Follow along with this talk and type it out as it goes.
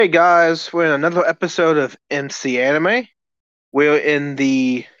Hey guys, we're in another episode of MC Anime. We're in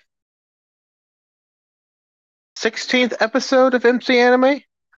the 16th episode of MC Anime.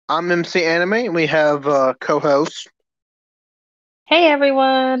 I'm MC Anime, and we have co-host. Hey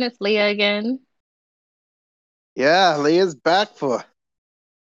everyone, it's Leah again. Yeah, Leah's back to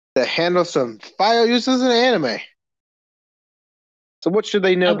handle some fire users in anime. So what should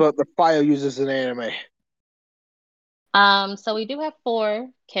they know Um, about the fire users in anime? so we do have four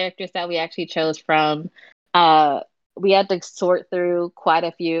characters that we actually chose from. Uh, we had to sort through quite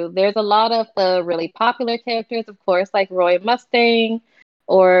a few. There's a lot of the really popular characters, of course, like Roy Mustang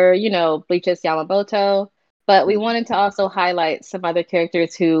or, Bleach's Yamamoto. But we wanted to also highlight some other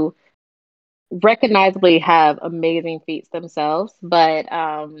characters who recognizably have amazing feats themselves, but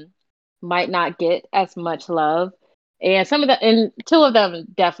might not get as much love. And two of them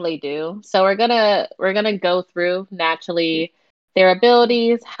definitely do. So we're gonna go through naturally their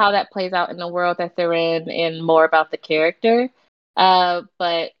abilities, how that plays out in the world that they're in, and more about the character.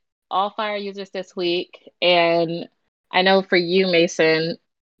 But all fire users this week, and I know for you, Mason,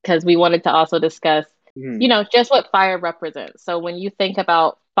 because we wanted to also discuss, Hmm. just what fire represents. So when you think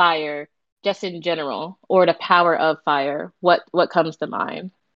about fire just in general, or the power of fire, what comes to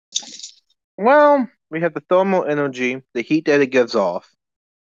mind? Well, we have the thermal energy, the heat that it gives off.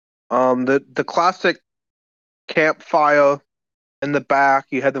 The classic campfire in the back.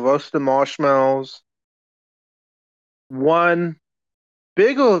 You had the roasted marshmallows. One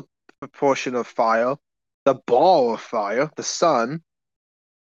bigger proportion of fire, the ball of fire, the sun,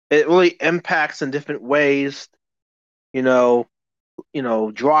 it really impacts in different ways. You know,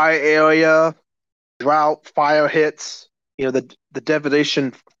 dry area, drought, fire hits. The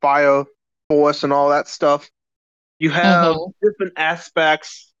devastation, fire force, and all that stuff. You have Mm-hmm. different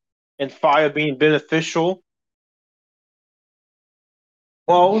aspects in fire being beneficial.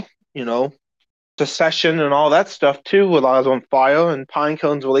 Well, you know, secession and all that stuff too relies on fire, and pine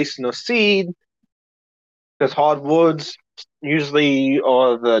cones releasing a seed because hardwoods usually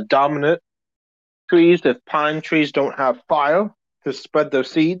are the dominant trees if pine trees don't have fire to spread their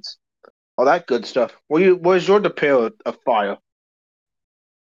seeds. All that good stuff. What is your dependent of fire?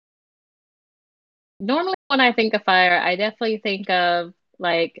 Normally, when I think of fire, I definitely think of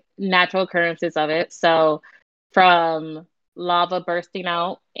like natural occurrences of it. So, from lava bursting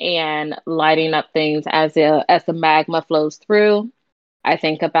out and lighting up things as the magma flows through. I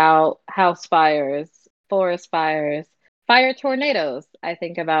think about house fires, forest fires, fire tornadoes, I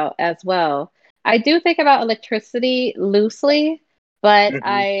think about as well. I do think about electricity loosely, but Hmm.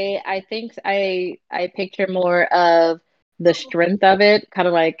 I think I picture more of the strength of it, kind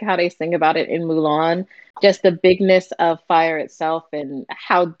of like how they sing about it in Mulan, just the bigness of fire itself and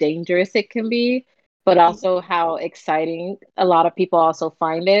how dangerous it can be, but also how exciting a lot of people also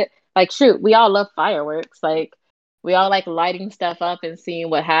find it. Like, shoot, we all love fireworks. Like, we all like lighting stuff up and seeing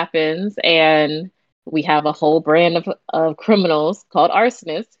what happens. And we have a whole brand of criminals called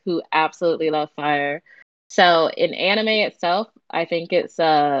arsonists who absolutely love fire. So in anime itself, I think it's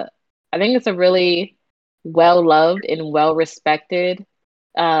a really well loved and well respected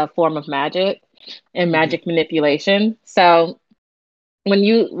form of magic and Hmm. magic manipulation. So when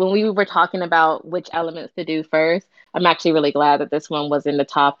we were talking about which elements to do first, I'm actually really glad that this one was in the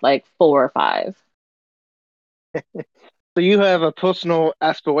top like four or five. So you have a personal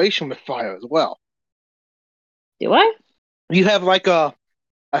aspiration with fire as well. Do I? You have like a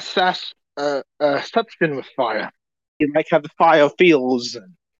substance with fire. You like how the fire feels,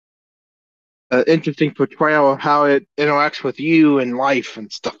 and interesting portrayal of how it interacts with you in life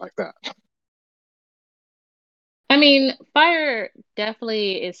and stuff like that. I mean, fire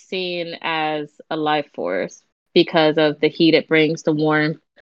definitely is seen as a life force because of the heat it brings, the warmth,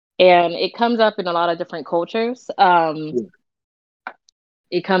 and it comes up in a lot of different cultures. Yeah.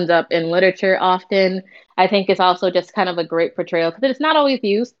 It comes up in literature often. I think it's also just kind of a great portrayal because it's not always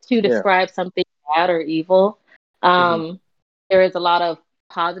used to Yeah. describe something bad or evil. Hmm. Um, there is a lot of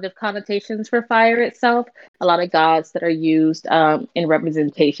positive connotations for fire itself, a lot of gods that are used in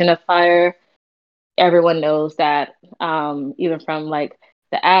representation of fire. Everyone knows that, even from like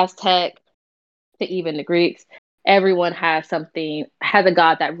the Aztec to even the Greeks, everyone has a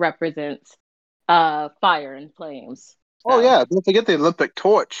god that represents fire and flames. Oh So yeah, don't forget the Olympic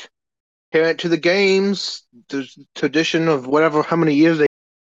torch. Carry it to the games. There's tradition of whatever how many years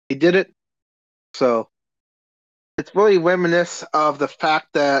they did it. So it's really reminiscent of the fact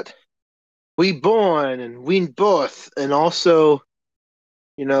that we born and we birth, and also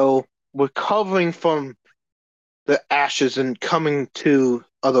you know recovering from the ashes and coming to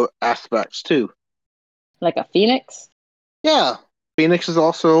other aspects too. like a phoenix. Yeah, Phoenix is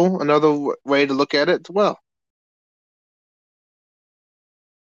also another way to look at it as well.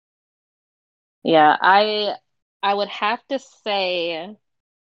 Yeah, I would have to say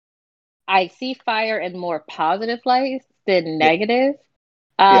I see fire in more positive lights than Yeah, negative.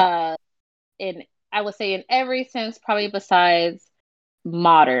 yeah, Uh, in I would say in every sense, probably besides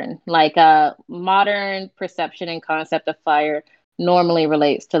modern. Like modern perception and concept of fire normally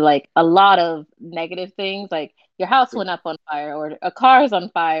relates to like a lot of negative things, like your house yeah. went up on fire, or a car's on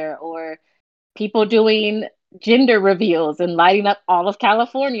fire, or people doing gender reveals and lighting up all of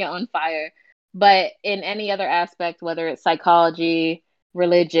California on fire. But in any other aspect, whether it's psychology,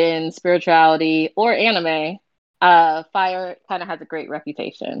 religion, spirituality, or anime, fire kind of has a great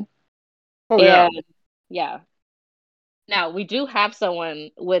reputation. Oh yeah. And yeah, now we do have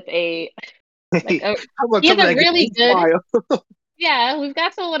someone with a like a How about he has something a that gets really on good, fire? yeah, we've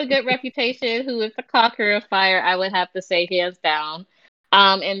got someone with a good reputation who is the conqueror of fire, I would have to say hands down.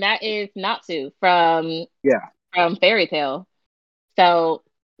 And that is Natsu Yeah. from Fairy Tail. So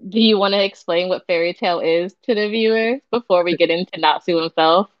do you want to explain what Fairy Tail is to the viewers before we get into Natsu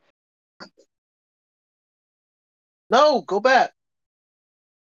himself? No, go back.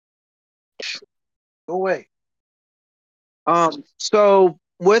 Go away. So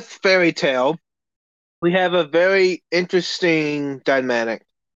with Fairy Tale, we have a very interesting dynamic.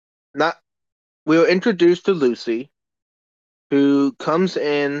 Not We were introduced to Lucy, who comes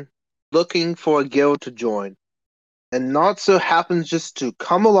in looking for a guild to join, and not so happens just to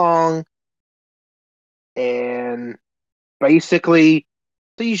come along and basically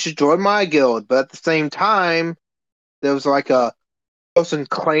say you should join my guild. But at the same time, there was like a person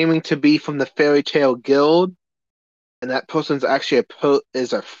claiming to be from the Fairy Tale Guild, and that person's actually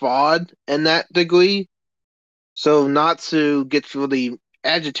is a fraud in that degree. So Natsu gets really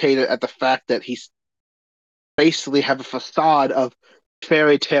agitated at the fact that he's basically have a facade of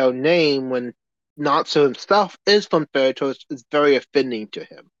Fairy Tale name when Natsu himself is from Fairy Tale. Is very offending to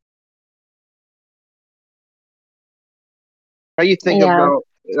him. How do you think Yeah, about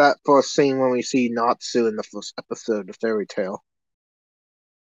that first scene when we see Natsu in the first episode of Fairy Tale?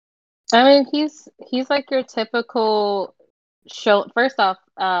 I mean he's like your typical show. First off,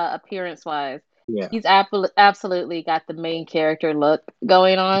 appearance wise, Yeah. he's absolutely got the main character look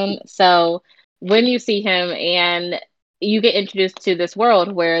going on. So when you see him and you get introduced to this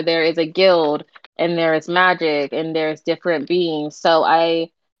world where there is a guild and there is magic and there's different beings. So I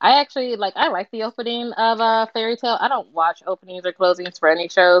actually I like the opening of Fairy Tale. I don't watch openings or closings for any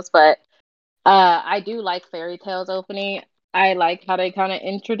shows, but I do like Fairy Tale's opening. I like how they kind of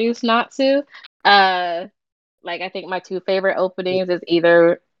introduce Natsu. Uh I think my two favorite openings is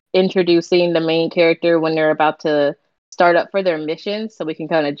either introducing the main character when they're about to start up for their mission, so we can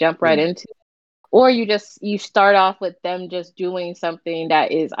kind of jump right Yeah. into it. Or you start off with them just doing something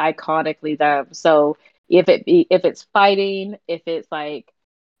that is iconically them. So if it's fighting, if it's like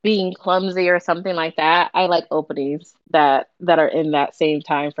being clumsy or something like that, I like openings that are in that same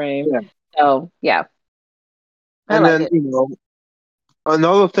time frame. Yeah. So yeah, I And like then, it.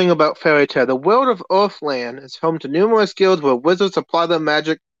 another thing about Fairy Tale, the world of Earthland is home to numerous guilds where wizards apply their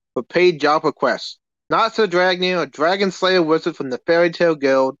magic for paid job requests. Natsu Dragneel, a dragon slayer wizard from the Fairy Tale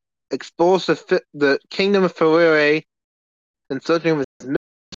Guild, explores the kingdom of Ferere in search of his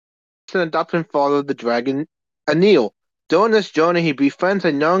missing adopted father, the dragon Anil. During this journey, he befriends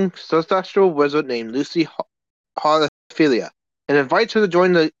a young ancestral wizard named Lucy Harlephilia and invites her to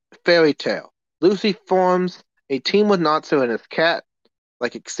join the Fairy Tale. Lucy forms a team with Natsu and his cat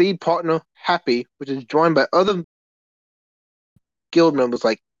like Exceed partner Happy, which is joined by other guild members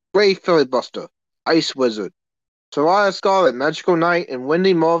like Grey Filibuster, Ice Wizard, Soraya Scarlet, Magical Knight, and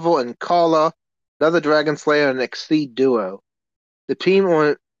Wendy Marvel and Carla, another Dragon Slayer and Exceed duo. The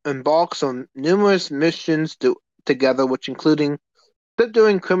team embarks on numerous missions together, which including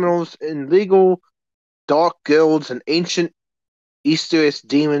subduing criminals in legal dark guilds and ancient Easterish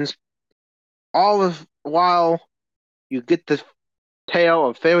demons, all of while you get the tale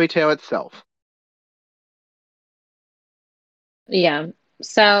of Fairy Tale itself. Yeah.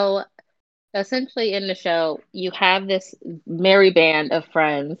 So essentially in the show you have this merry band of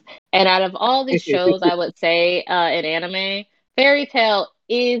friends, and out of all these shows I would say in anime, Fairy Tale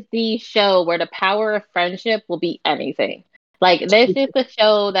is the show where the power of friendship will be anything. Like this is the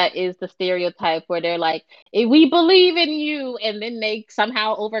show that is the stereotype where they're like, we believe in you," and then they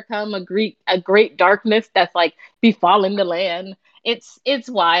somehow overcome a great darkness that's like befallen the land. It's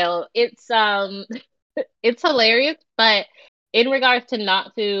wild. It's it's hilarious, but in regards to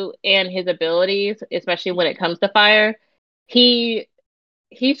Natsu and his abilities, especially when it comes to fire, he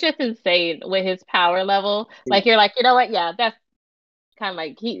he's just insane with his power level. Like you're like, you know what? Yeah, kind of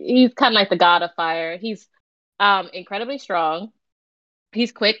like he's kind of like the god of fire. He's incredibly strong.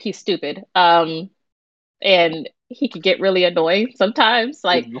 He's quick. He's stupid. And he could get really annoying sometimes.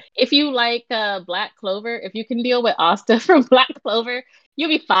 Like Mhm. if you like Black Clover, if you can deal with Asta from Black Clover, you'll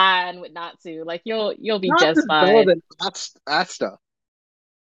be fine with Natsu. Like you'll be Natsu's just better fine. than Asta.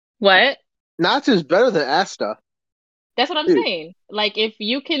 What? Natsu's better than Asta. That's what I'm Dude, saying. Like if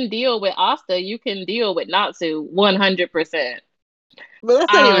you can deal with Asta, you can deal with Natsu 100%. but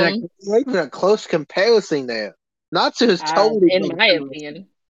that's Um, not even a close comparison there. Natsu is totally in better my than Asta. opinion,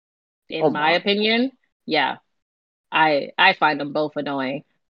 Oh in my my. opinion, yeah, I find them both annoying.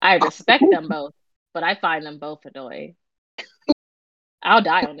 I respect them both, but I find them both annoying. I'll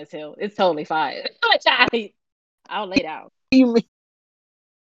die on this hill. It's totally fine. I'll lay down. You mean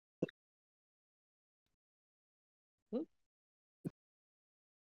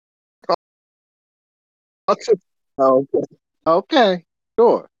Natsu? Oh, okay. Okay,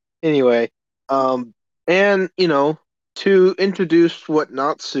 sure. Anyway, um, and to introduce what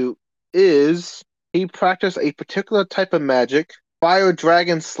Natsu is, he practiced a particular type of magic, Fire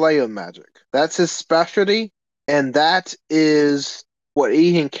Dragon Slayer magic. That's his specialty, and that is what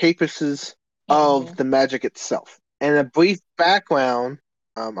he encompasses of Hmm. the magic itself. And a brief background,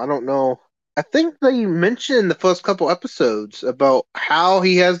 I don't know. I think they mentioned in the first couple episodes about how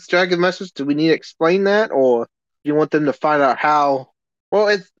he has dragon message. Do we need to explain that, or do you want them to find out how? Well,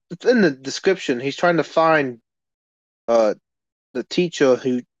 it's in the description. He's trying to find uh the teacher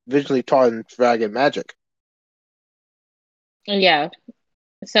who originally taught him dragon magic. Yeah.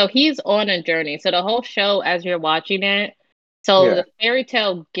 So he's on a journey. So the whole show, as you're watching it, so Yeah, the Fairy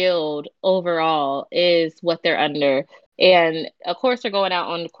Tale Guild overall is what they're under. And of course, they're going out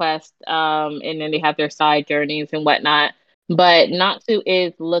on the quest, and then they have their side journeys and whatnot. But Natsu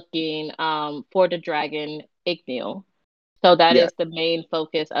is looking for the dragon Igneel. So that yeah, is the main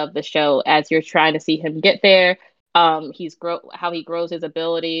focus of the show as you're trying to see him get there. He's how he grows his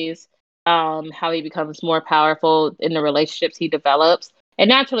abilities, how he becomes more powerful in the relationships he develops, and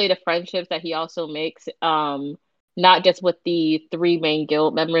naturally the friendships that he also makes. Not just with the three main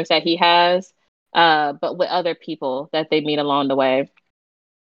guild members that he has, but with other people that they meet along the way.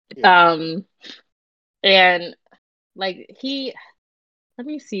 yeah, Um, and like he let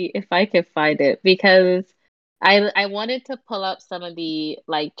me see if I can find it because I wanted to pull up some of the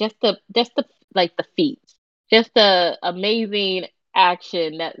like just the like the feats, just the amazing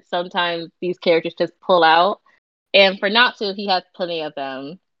action that sometimes these characters just pull out. And for Natsu, he has plenty of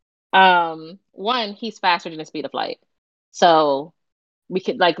them. One, he's faster than the speed of light. So we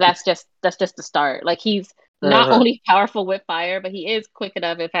could like that's just the start. Like he's not uh-huh. only powerful with fire, but he is quick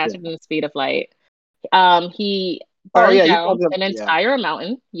enough and faster Yeah. than the speed of light. He Oh burned yeah, you down called him. an Yeah, entire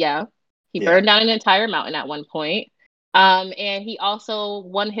mountain. Yeah. He yeah, burned down an entire mountain at one point. And he also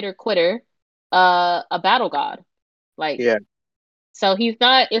one hitter quitter, a battle god. Like, yeah, so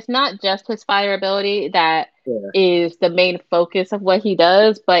it's not just his fire ability that yeah, is the main focus of what he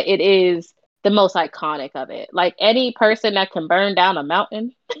does, but it is the most iconic of it. Like any person that can burn down a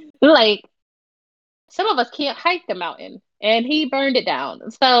mountain, like some of us can't hike the mountain and he burned it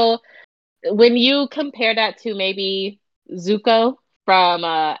down. So when you compare that to maybe Zuko from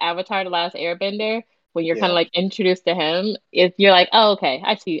Avatar: The Last Airbender, when you're kind yeah, of like introduced to him, if you're like, oh, okay,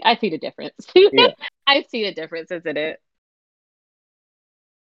 I see the difference. yeah. I see the differences in it.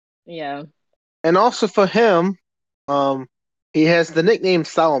 Yeah. And also for him, um, he has the nickname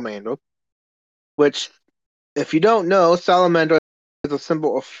Salamander, which, if you don't know, Salamander is a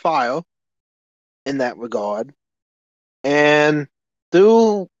symbol of fire in that regard. And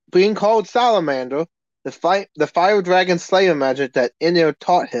through being called Salamander, the Fire Dragon Slayer magic that Enyo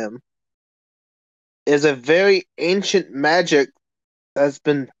taught him is a very ancient magic that's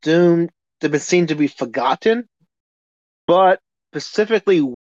been doomed to be seen to be forgotten, but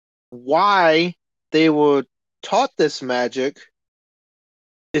specifically why they were taught this magic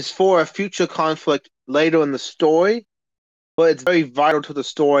is for a future conflict later in the story, but it's very vital to the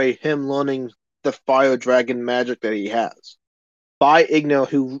story, him learning the fire dragon magic that he has by Igno,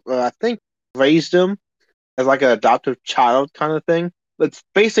 who I think raised him as like an adoptive child kind of thing. It's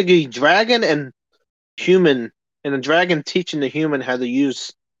basically dragon and human, and the dragon teaching the human how to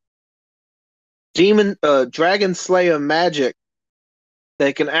use dragon slayer magic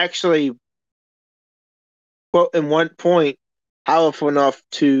that can actually, well, in one point, powerful enough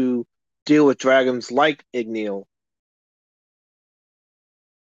to deal with dragons like Igneel.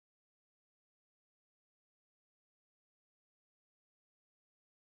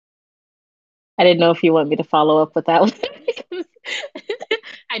 I didn't know if you want me to follow up with that one. Because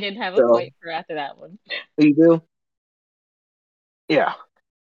I didn't have a So point for after that one. you do? Yeah.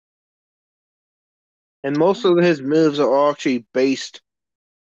 And most of his moves are actually based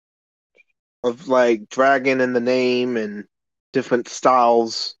of like dragon in the name and different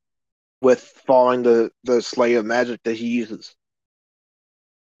styles with following the Slayer magic that he uses.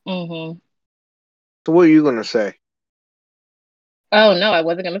 Mm-hmm. So what are you gonna say? Oh no, I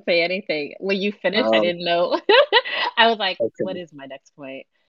wasn't gonna say anything. When you finished, I Um, didn't know. I was like, what okay. is my next point?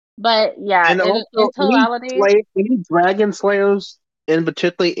 But yeah, And in also totality, any dragon slayers, in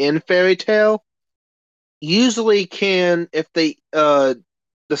particularly in Fairy Tale, usually can if they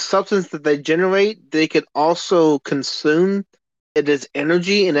the substance that they generate, they can also consume it as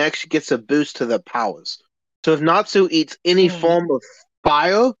energy and actually gets a boost to their powers. So if Natsu eats any mm, form of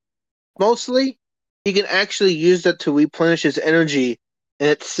fire, mostly, he can actually use that to replenish his energy, and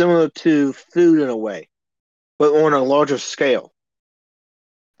it's similar to food in a way, but on a larger scale.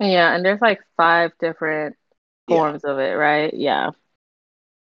 yeah, and there's like five different Yeah. forms of it, right? Yeah,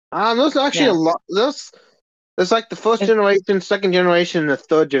 There's actually a yeah. lot. There's like the first It's, generation, second generation, and the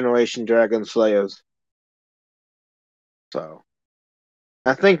third generation Dragon Slayers. So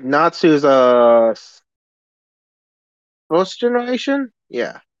I think Natsu's first generation.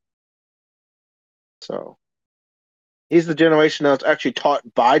 Yeah. So he's the generation that's actually taught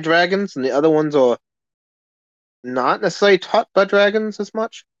by dragons, and the other ones are not necessarily taught by dragons as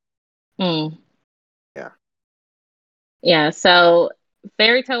much. mm. Yeah. Yeah, so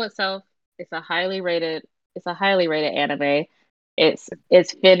Fairy Tail itself is a highly rated anime. It's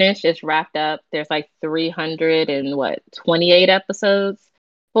finished, it's wrapped up. There's like 300 and what, 28 episodes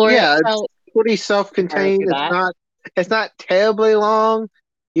for it. Yeah, it's So pretty you can burn self-contained. through that. It's not terribly long.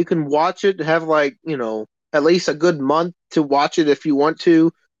 You can watch it, have like, at least a good month to watch it if you want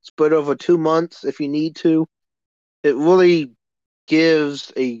to, split over 2 months if you need to. It really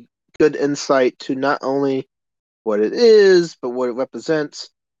gives a good insight to not only what it is, but what it represents.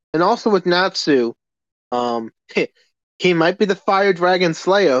 And also with Natsu, um, he might be the Fire Dragon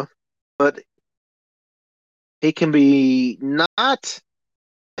Slayer, but he can be not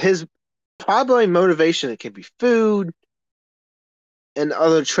his primary motivation. It can be food and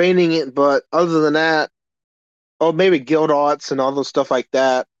other training, but other than that, or maybe guild arts and all those stuff like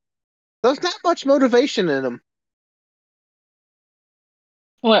that. There's not much motivation in him.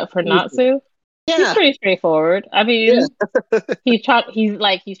 What for Natsu? He's Yeah, pretty straightforward. I yeah, mean, he's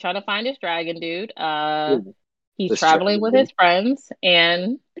trying to find his dragon dude. yeah. He's This traveling dragon with dude. his friends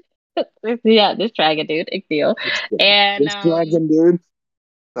and yeah, this dragon dude, big deal. And This dragon dude.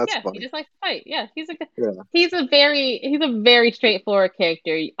 That's yeah, he funny. just likes to fight. Yeah, Yeah. he's a very straightforward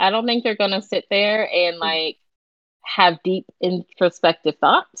character. I don't think they're gonna sit there and like have deep introspective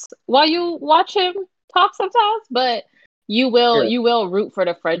thoughts while you watch him talk sometimes, but Yeah. you will root for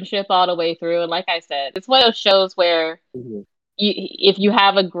the friendship all the way through. And like I said, it's one of those shows where Mhm. if you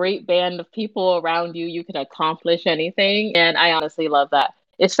have a great band of people around you, you can accomplish anything. And I honestly love that.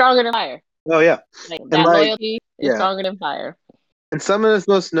 It's stronger than fire. Oh yeah, Like and that like loyalty is yeah, stronger than fire. and some of his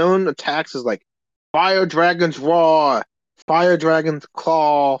most known attacks is like Fire Dragon's Roar, Fire Dragon's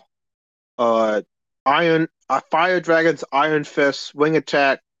Claw, Fire Dragon's Iron Fist, Wing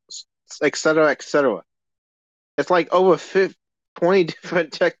Attack, etc., etc. It's like over 20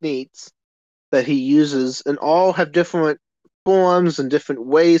 different techniques that he uses, and all have different forms and different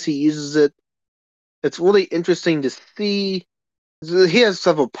ways he uses it. It's really interesting to see. He has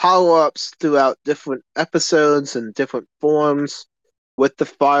several power ups throughout different episodes and different forms with the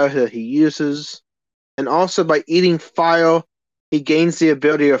fire that he uses. And also by eating fire, he gains the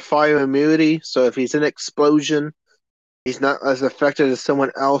ability of fire immunity. So if he's in an explosion, he's not as affected as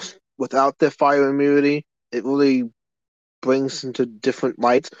someone else without their fire immunity. It really brings into different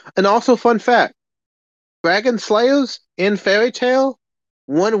lights. And also, fun fact: Dragon Slayers in Fairy Tale,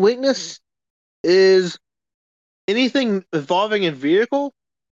 one weakness is anything involving a vehicle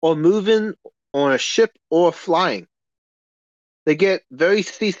or moving on a ship or flying. They get very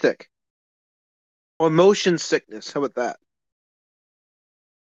seasick or motion sickness. How about that?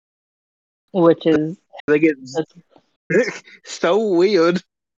 Which is They get that's, so weird,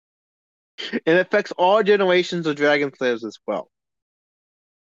 and it affects all generations of Dragon Slayers as well.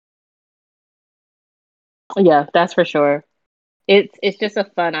 yeah, that's for sure. It's just a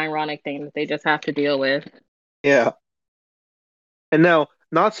fun, ironic thing that they just have to deal with. Yeah. And now,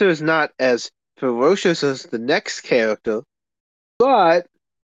 Natsu is not as ferocious as the next character, but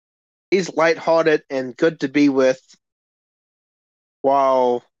he's lighthearted and good to be with,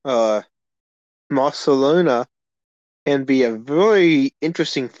 while Barcelona can be a very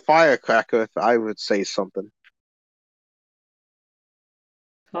interesting firecracker, if I would say something.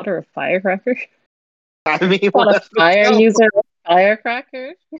 Called her a firecracker. I mean, Called a what else to fire tell? user.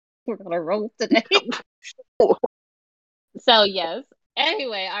 Firecracker. We're gonna roll today. So yes.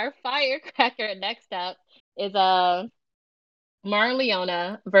 Anyway, our firecracker next up is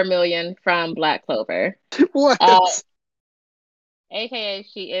Mareoleona Vermillion from Black Clover. What? AKA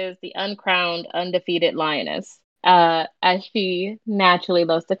she is the uncrowned, undefeated lioness, as she naturally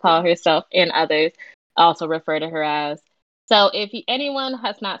loves to call herself and others also refer to her as. So, if anyone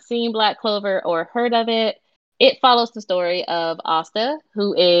has not seen Black Clover or heard of it, it follows the story of Asta,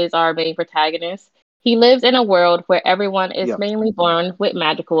 who is our main protagonist. He lives in a world where everyone is Yeah. mainly born with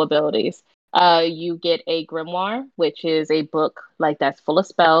magical abilities. You get a grimoire, which is a book like that's full of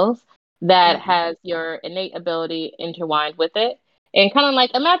spells that Mhm. has your innate ability intertwined with it. And kind of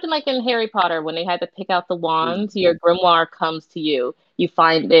like imagine like in Harry Potter when they had to pick out the wands, your grimoire comes to you. You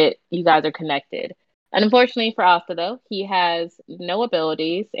find it, you guys are connected. And unfortunately for Asta though, he has no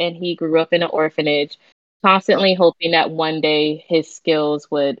abilities and he grew up in an orphanage, Oh, constantly hoping that one day his skills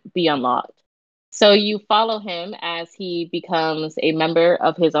would be unlocked. So you follow him as he becomes a member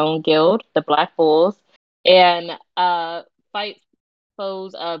of his own guild, the Black Bulls, and fights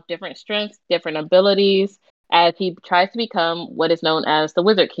foes of different strengths, different abilities, as he tries to become what is known as the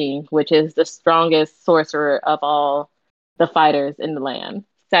Wizard King, which is the strongest sorcerer of all the fighters in the land.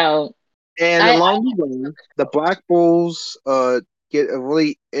 So and I along the way, the Black Bulls get a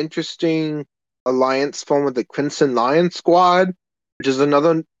really interesting alliance formed with the Crimson Lion Squad, which is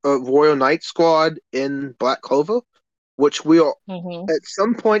another Royal Knight squad in Black Clover, which we are mhm, at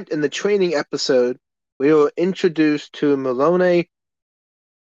some point in the training episode we were introduced to Malone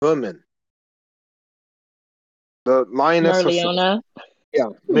Vermin, the lioness of Merleona, yeah,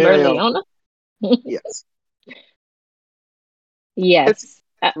 Mario. Merleona, Yes. It's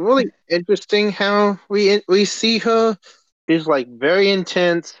yes, really interesting how we see her. She's like very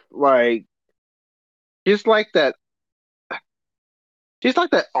intense, like she's like that she's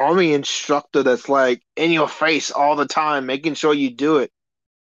like that army instructor that's like in your face all the time, making sure you do it.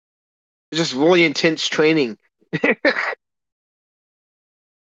 It's just really intense training.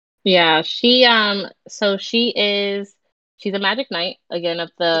 yeah. So she's a magic knight again of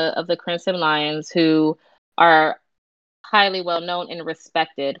the Crimson Lions who are highly well known and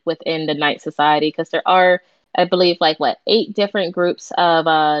respected within the knight society because there are, I believe, like what, eight different groups of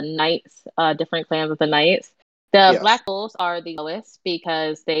knights, different clans of the knights. The Yes. Black Bulls are the lowest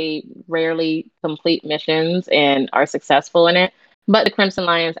because they rarely complete missions and are successful in it. But the Crimson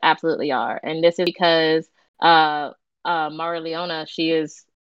Lions absolutely are. And this is because uh Mareoleona, she is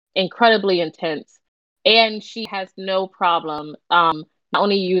incredibly intense and she has no problem not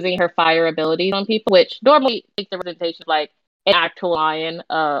only using her fire abilities on people, which normally takes the representation of like an actual lion,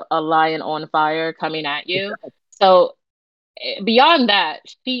 a lion on fire coming at you. So beyond that,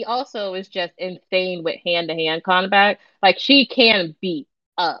 she also is just insane with hand to hand combat. Like she can beat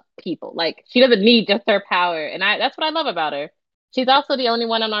up people. Like she doesn't need just her power, and I that's what I love about her. She's also the only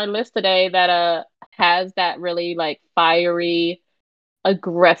one on our list today that has that really like fiery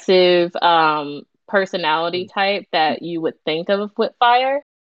aggressive personality type that you would think of with fire.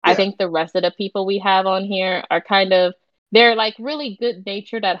 I Yeah. think the rest of the people we have on here are kind of they're like really good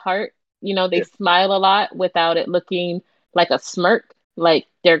natured at heart. You know, they Yeah. smile a lot without it looking like a smirk, like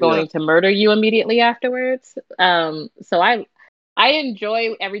they're Yeah. going to murder you immediately afterwards. So I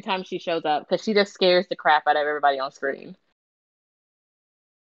enjoy every time she shows up because she just scares the crap out of everybody on screen.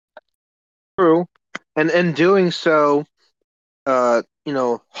 True. And in doing so,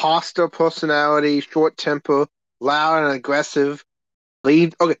 hostile personality, short temper, loud and aggressive,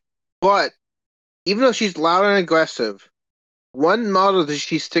 lead okay. But even though she's loud and aggressive, one model that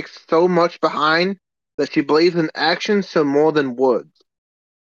she sticks so much behind that she believes in action so more than words.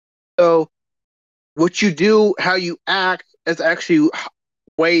 So what you do, how you act, is actually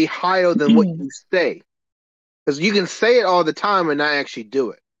way higher than what you say. Because you can say it all the time and not actually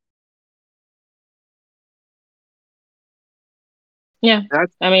do it. Yeah,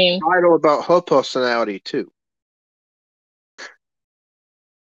 That's I mean, vital about her personality too.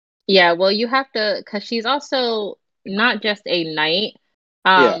 yeah, well, you have to, because she's also not just a knight,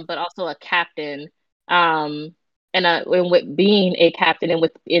 Yeah, but also a captain. Um, and with being a captain and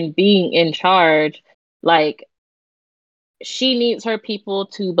with in being in charge, like she needs her people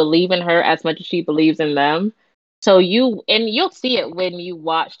to believe in her as much as she believes in them. So you'll see it when you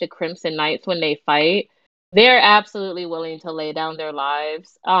watch the Crimson Knights when they fight. They're absolutely willing to lay down their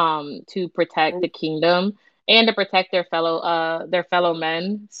lives to protect the kingdom and to protect their fellow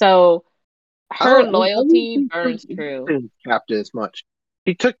men. So her I don't loyalty think burns true. captain as much.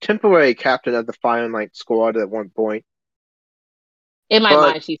 He took temporary captain of the Fire Knight squad at one point, In my but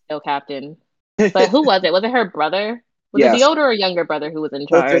mind, she's still captain. But who was it? Was it her brother? Was it the Yes, older or younger brother who was in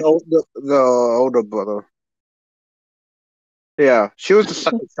but charge? the older brother. Yeah, she was the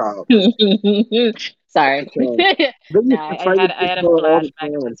second child. Sorry. Second child. They No, used to fight with I each had a other all the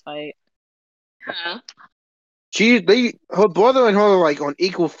flashback of time. this fight. Huh? Her brother and her are like on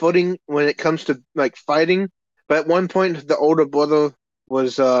equal footing when it comes to like fighting. But at one point, the older brother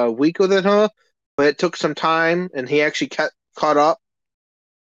was weaker than her, but it took some time, and he actually caught up.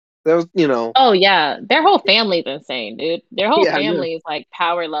 There was, Oh yeah, their whole family's insane, dude. Their whole yeah, yeah. family's like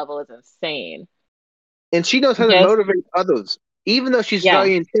power level is insane. And she knows how to Just motivate others, even though she's yeah,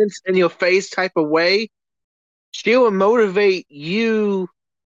 very intense in your face type of way. She will motivate you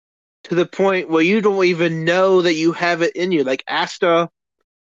to the point where you don't even know that you have it in you. Like Asta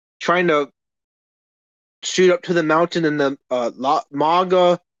trying to shoot up to the mountain in the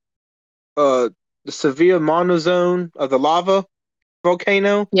Maga, uh, the severe monozone of the lava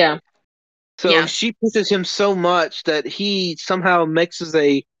volcano. yeah, So yeah. she pushes him so much that he somehow mixes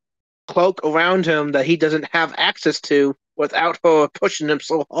a cloak around him that he doesn't have access to without her pushing him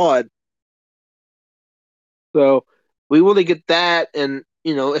so hard. So we really get that, and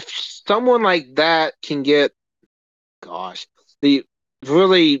if someone like that can get, gosh, the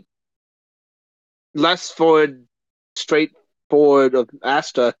really less forward, straightforward of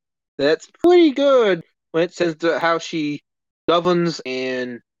Asta, that's pretty good when it says how she governs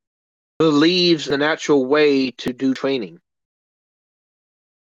and believes in a natural way to do training.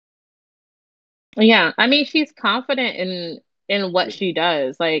 Yeah, I mean, she's confident in what she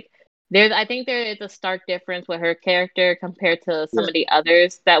does. Like, I think there is a stark difference with her character compared to some Yeah, of the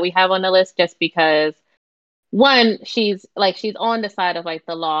others that we have on the list, just because one, she's on the side of like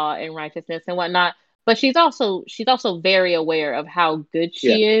the law and righteousness and whatnot, but she's also very aware of how good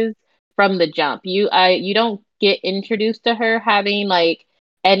yeah, she is from the jump. You don't get introduced to her having like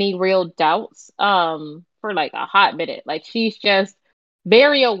any real doubts for like a hot minute. Like she's just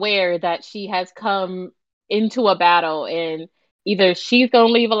very aware that she has come into a battle and either she's gonna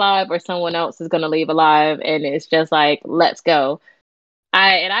leave alive or someone else is gonna leave alive, and it's just like let's go.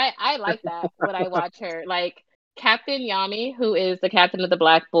 I like that when I watch her. Like Captain Yami, who is the captain of the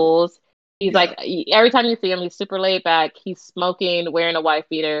Black Bulls, he's yeah, like every time you see him, he's super laid back. He's smoking, wearing a wife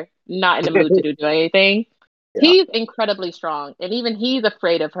beater, not in the mood to do anything. yeah, He's incredibly strong, and even he's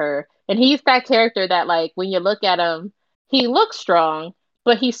afraid of her. And he's that character that, like, when you look at him, he looks strong,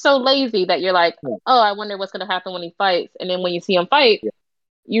 but he's so lazy that you're like, oh, I wonder what's gonna happen when he fights. And then when you see him fight, yeah,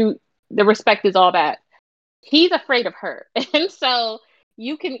 you the respect is all back. He's afraid of her. And so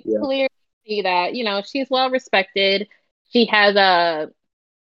you can yeah, clearly see that, she's well respected. She has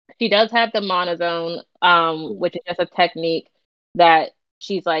she does have the monozone, yeah, which is just a technique that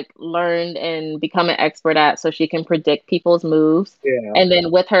she's like learned and become an expert at so she can predict people's moves. yeah. And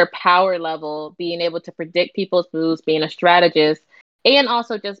then with her power level, being able to predict people's moves, being a strategist, and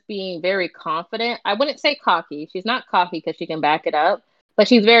also just being very confident. I wouldn't say cocky. She's not cocky because she can back it up, but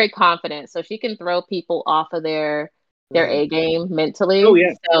she's very confident. So she can throw people off of their Mhm. A game Oh mentally.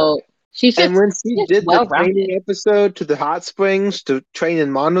 yeah. So And when she she's did the well rounded. training episode to the hot springs to train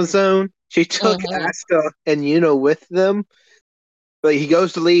in Monozone, she took Hmm. Asta and Yuno with them. Like he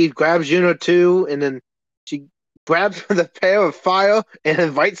goes to leave, grabs Yuno too, and then she grabs the pair of fire and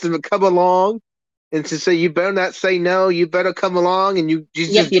invites them to come along. And to say, you better not say no, you better come along, and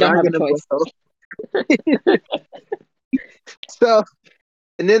she's Yep, just you don't have a dragging them with choice. her. So,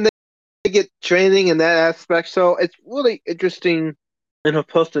 and then they get training in that aspect. So it's really interesting in her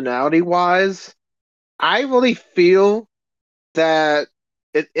personality wise. I really feel that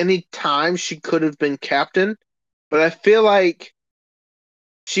at any time she could have been captain, but I feel like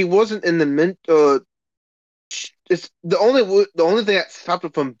she wasn't in the mint. It's the only thing that stopped her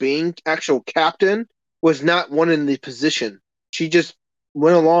from being actual captain was not wanting the position. She just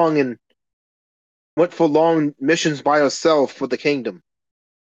went along and went for long missions by herself for the kingdom.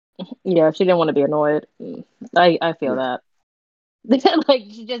 Yeah, she didn't want to be annoyed. I feel Yeah, that. Like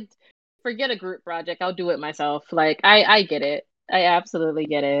she just forget a group project. I'll do it myself. Like I get it. I absolutely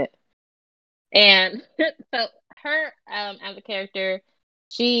get it. And so her as a character,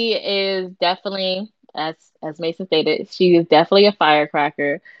 she is definitely as Mason stated, she is definitely a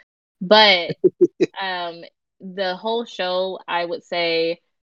firecracker. But um the whole show, I would say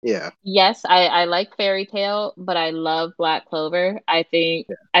yeah, yes, I like Fairy Tale, but I love Black Clover.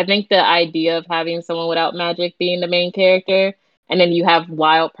 yeah. I think the idea of having someone without magic being the main character, and then you have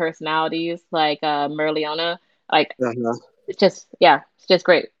wild personalities like Merleona, like Uh-huh. it's just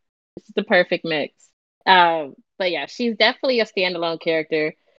great. It's the perfect mix. But yeah, she's definitely a standalone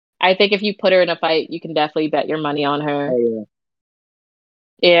character. I think if you put her in a fight, you can definitely bet your money on her. Oh yeah.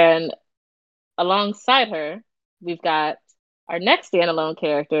 And alongside her, we've got our next standalone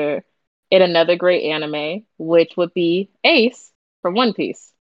character in another great anime, which would be Ace from One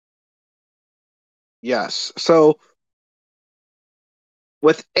Piece. Yes. So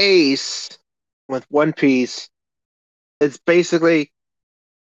with Ace, with One Piece, it's basically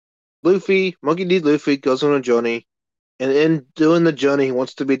Luffy, Monkey D. Luffy goes on a journey, and in doing the journey, he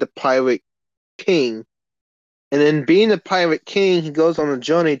wants to be the pirate king. And in being the pirate king, he goes on a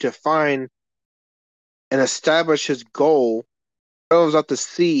journey to find and establish his goal. Goes out to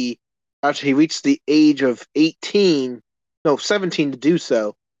sea after he reached the age of 18, no, 17 to do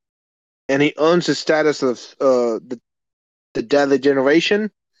so. And he earns the status of the deadly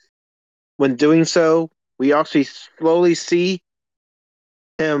generation. When doing so, we actually slowly see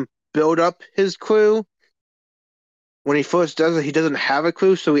him build up his crew. When he first does it, he doesn't have a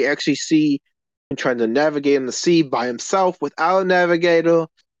crew, so we actually see him trying to navigate in the sea by himself without a navigator.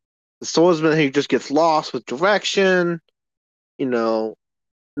 The swordsman, he just gets lost with direction. You know,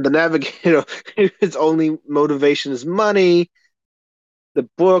 the navigator, his only motivation is money. The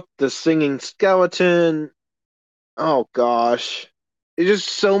book, the singing skeleton. Oh gosh, it's just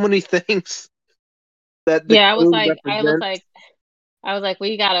so many things that the Yeah, crew represents. I was like,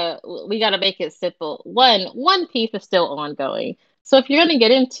 we gotta make it simple. One Piece is still ongoing. So if you're gonna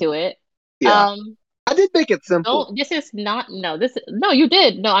get into it, Yeah, um, I did make it simple. don't this is not no, this no, you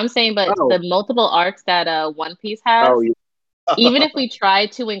did. No, I'm saying but Oh, the multiple arcs that One Piece has, oh, yeah. even if we try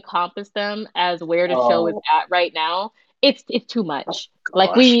to encompass them as where the show is Oh at right now, it's too much.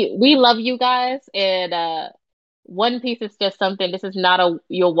 Like gosh. we love you guys and One Piece is just something. This is not a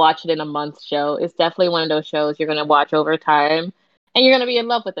you'll watch it in a month show. It's definitely one of those shows you're gonna watch over time, and you're gonna be in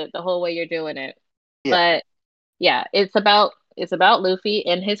love with it the whole way you're doing it. Yeah, But yeah, it's about Luffy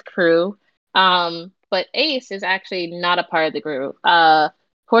and his crew. But Ace is actually not a part of the group.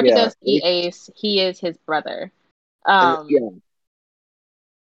 yeah, Portgas D Ace, he is his brother. and Um, yeah,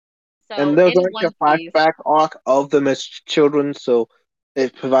 and so there's in like One a Piece, flashback arc of them as children, so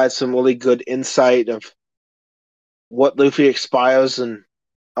it provides some really good insight of what Luffy expires and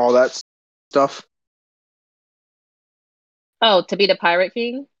all that stuff. oh, to be the Pirate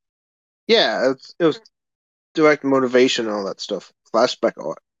King. Yeah, it was direct motivation and all that stuff. Flashback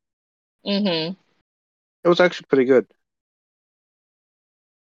arc. Mm-hmm. It was actually pretty good.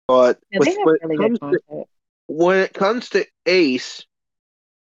 But Yeah, they have really good content. when it comes to Ace,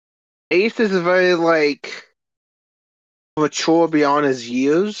 Ace is a very like mature beyond his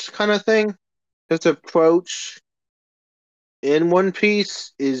years kind of thing. His approach in One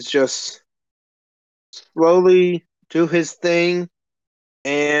Piece is just slowly do his thing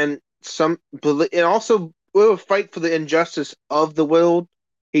and and also will fight for the injustice of the world.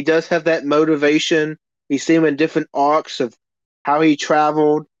 He does have that motivation. We see him in different arcs of how he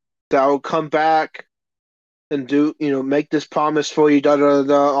traveled. That will come back and do make this promise for you, da da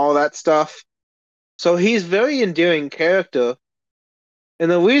da, all that stuff. So he's very endearing character,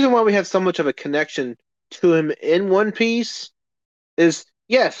 and the reason why we have so much of a connection to him in One Piece is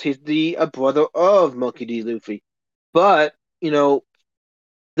yes, he's the a brother of Monkey D. Luffy, but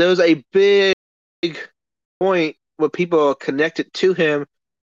there's a big point where people are connected to him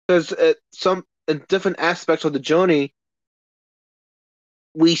because at some in different aspects of the journey,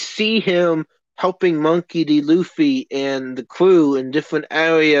 we see him helping Monkey D. Luffy and the crew in different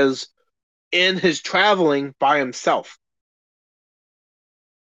areas in his traveling by himself.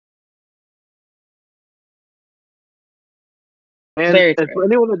 Very And true. for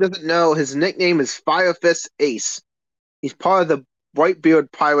anyone that doesn't know, his nickname is Fire Fist Ace. He's part of the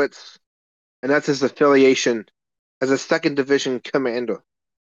Whitebeard Pirates, and that's his affiliation as a second division commander.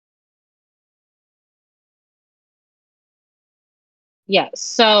 Yeah.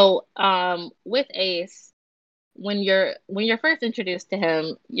 So, with Ace, when you're first introduced to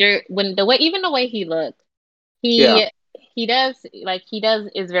him, you're when the way even the way he looks, Yeah, he he does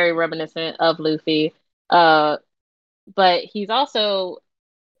is very reminiscent of Luffy. Uh, but he's also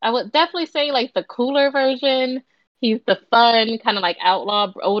I would definitely say like the cooler version. He's the fun kind of like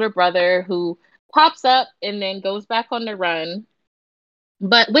outlaw older brother who pops up and then goes back on the run.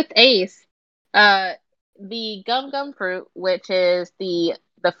 But with Ace, uh, the gum fruit, which is the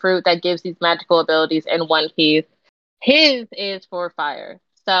fruit that gives these magical abilities in One Piece, his is for fire.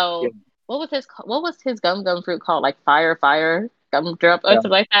 yeah, So what was his gum fruit called? Like fire gum drop or yeah.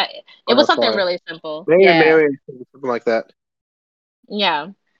 something like that. It was Fire, something fire. really simple. Maybe Yeah, Mary, something like that. yeah.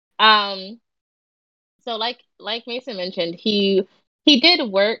 Um, so like Mason mentioned, he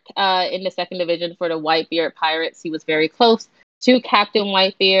did work in the second division for the Whitebeard Pirates. He was very close to Captain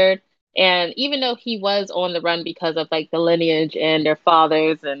Whitebeard. And even though he was on the run because of like the lineage and their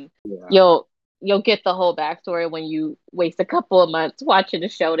fathers and Yeah, yo you'll get the whole backstory when you waste a couple of months watching the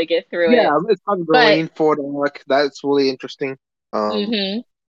show to get through it. Yeah, it's called the But Rainford arc. That's really interesting. Um, hmm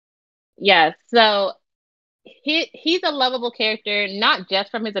yeah, so he's a lovable character, not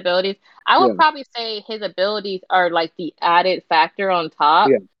just from his abilities. I would yeah, probably say his abilities are like the added factor on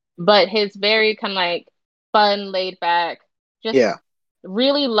top, yeah, but his very kind of like fun, laid back, just yeah,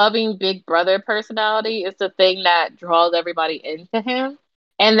 really loving big brother personality is the thing that draws everybody into him.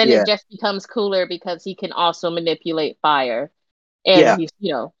 And then it yeah, just becomes cooler because he can also manipulate fire. And yeah. he's,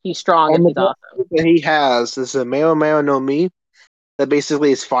 he's strong and And the he's best awesome. move that he has is a Mero no Mi that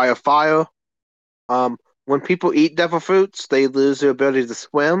basically is fire fire. Um, when people eat devil fruits, they lose their ability to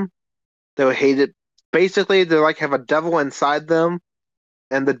swim. They will hate it. Basically, they like have a devil inside them,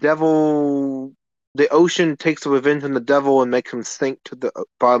 and the ocean takes revenge on the devil and makes him sink to the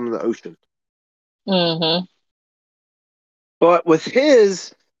bottom of the ocean. Hmm. But with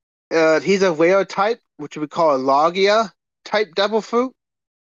he's a rare type, which we call a Logia type devil fruit.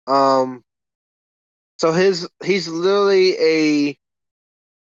 Um, so he's literally a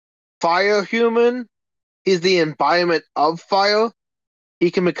fire human. He's the embodiment of fire.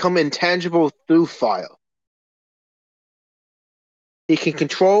 He can become intangible through fire. He can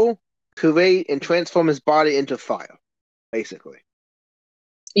control, create, and transform his body into fire, basically.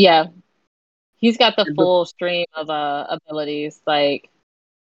 Yeah, he's got the And full stream of abilities, like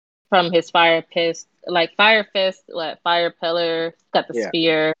from his fire fist, what fire pillar, got the yeah.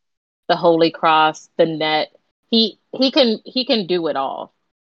 spear, the holy cross, the net. He can do it all.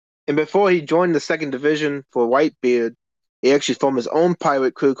 And before he joined the second division for Whitebeard, he actually formed his own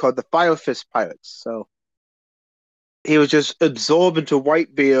pirate crew called the Fire Fist Pirates. So he was just absorbed into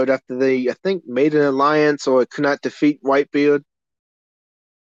Whitebeard after they, I think, made an alliance or could not defeat Whitebeard.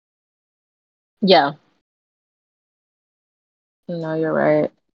 Yeah, no, you're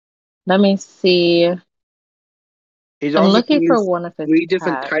right. Let me see. He's I'm also can looking for use one of his three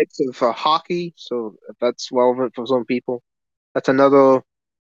different packs. types of hockey, so if that's relevant for some people. That's another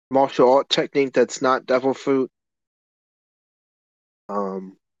martial art technique that's not devil fruit.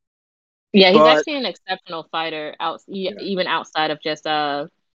 Um, Yeah, he's but actually an exceptional fighter yeah, even outside of just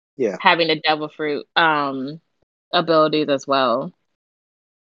yeah, having the devil fruit abilities as well.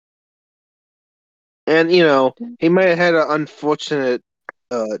 and he may have had an unfortunate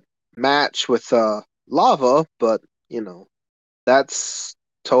uh match with lava, but you know that's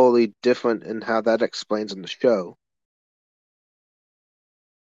totally different in how that explains in the show.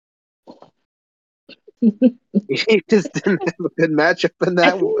 He just didn't have a good matchup in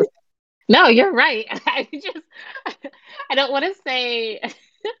that one. No, you're right. I just I don't want to say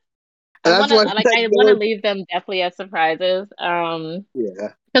I And want that's to why I like said I want to no. leave them definitely as surprises.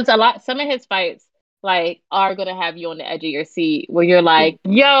 Yeah, Because some of his fights like are gonna have you on the edge of your seat where you're yeah, like,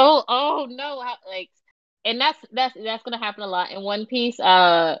 yo, oh no, like, and that's gonna happen a lot in One Piece.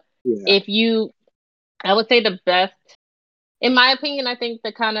 yeah, If you, I would say the best, in my opinion, I think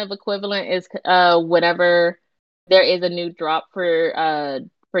the kind of equivalent is whenever there is a new drop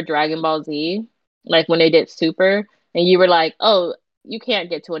for Dragon Ball Z, like when they did Super, and you were like, oh, you can't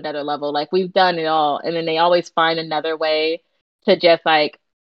get to another level. Like we've done it all, and then they always find another way to just like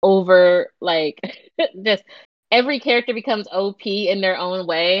over like just every character becomes OP in their own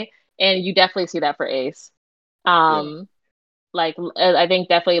way, and you definitely see that for Ace. yeah. Um, like I think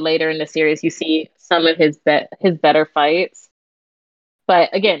definitely later in the series you see some of his better fights. But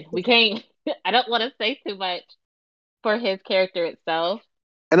again, we can't. I don't want to say too much for his character itself.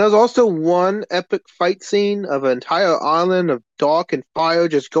 And there's also one epic fight scene of an entire island of dark and fire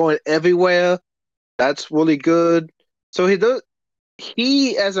just going everywhere. That's really good. So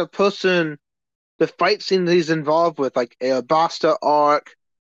he as a person, the fight scene that he's involved with, like Alabasta Arc,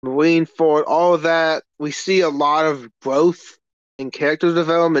 Marineford, all of that, we see a lot of growth and character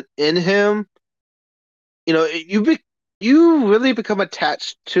development in him. You really become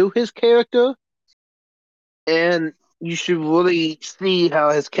attached to his character, and you should really see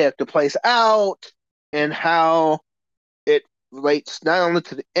how his character plays out and how it relates not only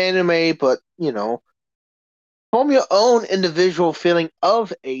to the anime, but form your own individual feeling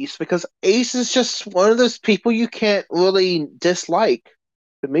of Ace because Ace is just one of those people you can't really dislike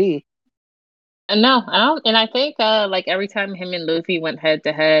to me. And no, I don't. And I think like every time him and Luffy went head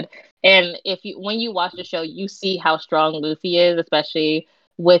to head, and if you when you watch the show, you see how strong Luffy is, especially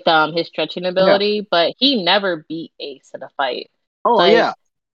with his stretching Yeah. ability. But he never beat Ace in a fight. Oh Like yeah.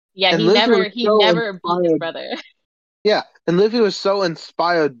 yeah, And Luffy was he so never beat his inspired. brother. Yeah, and Luffy was so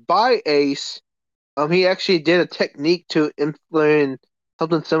inspired by Ace. He actually did a technique to implement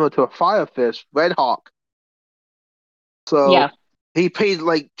something similar to a Fire Fist, Red Hawk. So Yeah. he paid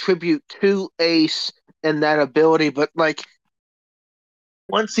like tribute to Ace and that ability, but like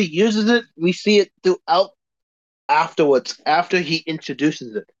once he uses it, we see it throughout afterwards, after he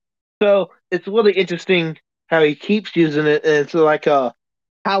introduces it. So it's really interesting how he keeps using it, and it's like a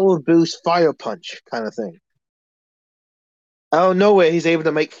power boost fire punch kind of thing. Out of nowhere, he's able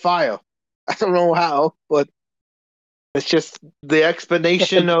to make fire. I don't know how, but it's just the Just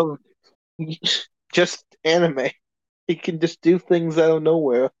explanation of just anime. He can just do things out of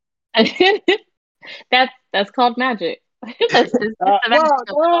nowhere. that's called magic. That's just the magic Well,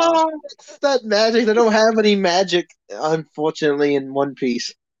 of it all. it's not magic. They don't have any magic, unfortunately, in One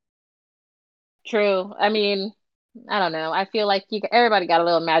Piece. True. I mean, I don't know. I feel like everybody got a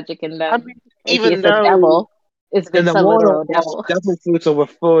little magic in I them. mean, In case even a though devil is in the a world literal of devil. devil fruits are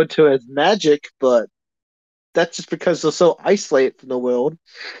referred to as magic, but that's just because they're so isolated from the world.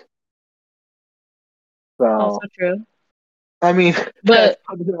 So, Also true. I mean, that's But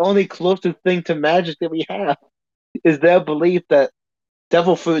probably the only closest thing to magic that we have is their belief that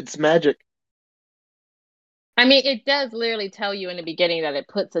devil fruit's magic. I mean, it does literally tell you in the beginning that it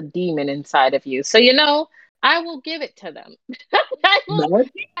puts a demon inside of you. So, I will give it to them. I will.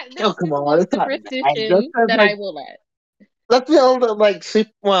 Magic? This Oh, come is on, one it's not magic. That's superstition kind of that like I will let. that's the only like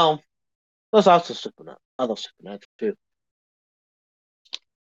super. Well, there's also supernatural, other supernatural too.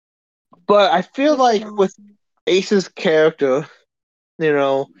 But I feel like with Ace's character, you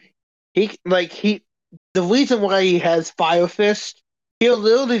know, he the reason why he has Fire Fist, he'll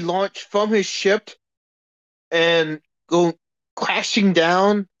literally launch from his ship and go crashing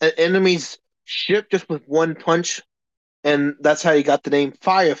down an enemy's ship just with one punch, and that's how he got the name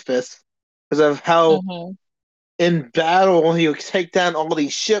Fire Fist because of how Hmm. in battle he'll take down all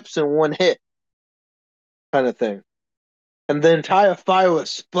these ships in one hit, kind of thing. And the entire fire was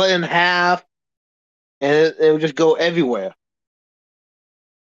split in half, and it would just go everywhere.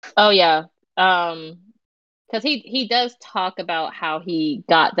 Oh yeah. Um, because he does talk about how he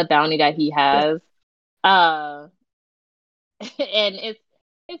got the bounty that he Yeah. has. Uh, and it's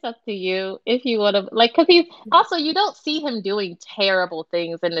up to you if you want to like because he's also you don't see him doing terrible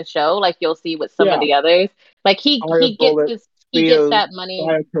things in the show like you'll see with some of Yeah, the others. Like fire bullets, he gets spears, that money.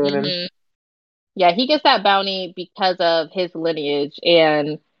 fire cannon. Hmm. Yeah, he gets that bounty because of his lineage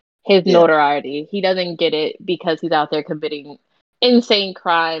and his Yeah. notoriety. He doesn't get it because he's out there committing insane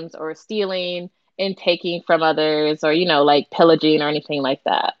crimes or stealing and taking from others or like pillaging or anything like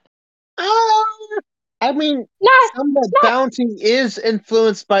that. Uh, I mean, Not some of that not bounty is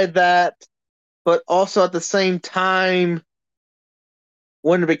influenced by that, but also at the same time,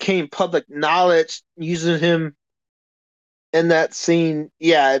 when it became public knowledge using him in that scene,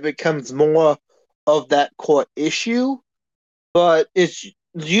 yeah, it becomes more of that core issue. But it's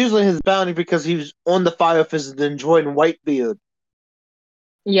usually his bounty because he was on the Fire Fist and joined Whitebeard.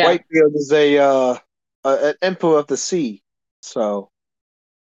 yeah. Whitebeard is an emperor of the sea. So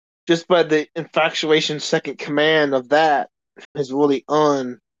just by the infatuation second command of that is really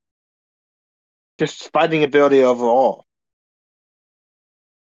on just fighting ability overall.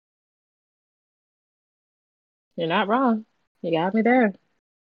 You're not wrong. You got me there.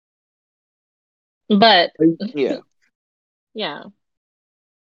 But Yeah. yeah.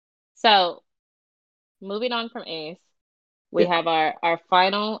 So moving on from Ace, we Yeah. have our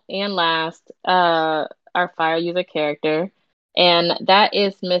final and last our fire user character, and that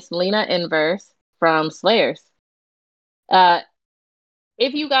is Miss Lina Inverse from Slayers. Uh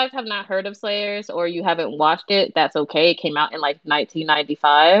if you guys have not heard of Slayers or you haven't watched it, that's okay. It came out in like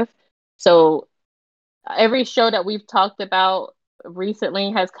 1995. So every show that we've talked about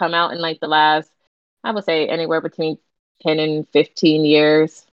recently has come out in like the last, I would say anywhere between 10 and 15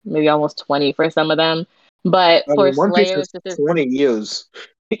 years, maybe almost 20 for some of them. But I for mean, One Piece Slayers, is this is, 20 years.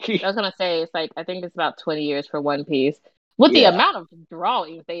 I was gonna say it's like I think it's about 20 years for One Piece. With the Yeah. amount of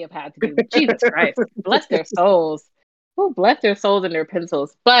drawings they have had to do, Jesus Christ, bless their souls. Oh, bless their souls and their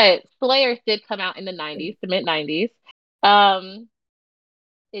pencils. But Slayers did come out in the 90s, the mid 90s. Um,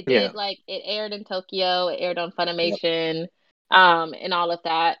 it Yeah. did like it aired in Tokyo, it aired on Yep. Funimation, and all of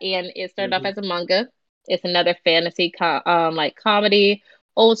that. And it started off Mhm. as a manga. It's another fantasy like comedy,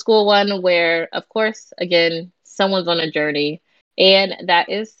 old school one where, of course, again, someone's on a journey. And that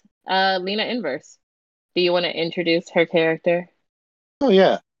is Lina Inverse. Do you want to introduce her character? Oh,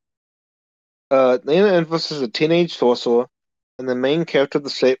 yeah. Lina Inverse is a teenage sorcerer and the main character of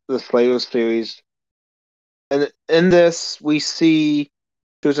the Slayer series. And in this, we see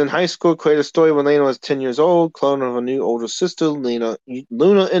she was in high school, created a story when Lena was 10 years old, clone of her new older sister, Luna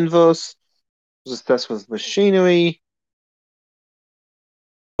Inverse, was obsessed with machinery.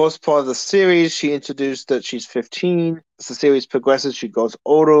 First part of the series, she introduced that she's 15. As the series progresses, she goes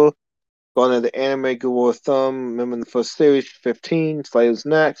older. Going to the anime Google a thumb. Remember in the first series, 15. Slayer's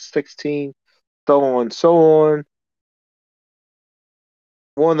next, 16. So on, so on.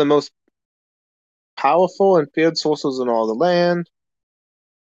 One of the most powerful and feared sorcerers in all the land.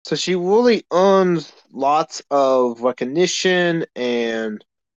 So she really earns lots of recognition and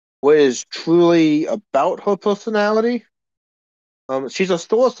what is truly about her personality. She's a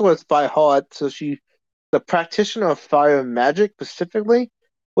sorceress by heart, so she's the practitioner of fire and magic specifically.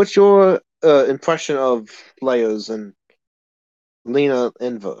 What's your impression of Slayers and Lina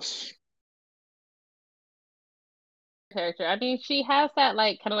Inverse? Character. I mean, she has that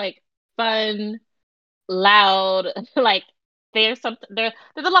like kind of like fun, loud, like there's a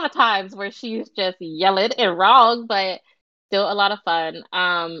lot of times where she's just yelling and wrong, but still a lot of fun.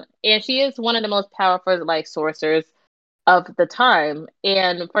 And she is one of the most powerful like sorcerers of the time.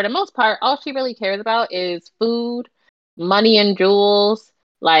 And for the most part, all she really cares about is food, money and jewels,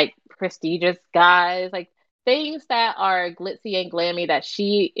 like prestigious guys, like things that are glitzy and glammy that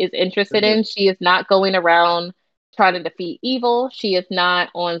she is interested Mhm. in. She is not going around trying to defeat evil. She is not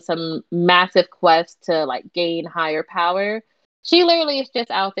on some massive quest to like gain higher power. She literally is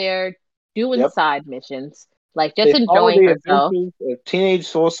just out there doing Yep. side missions, like just They follow enjoying the herself. adventures of teenage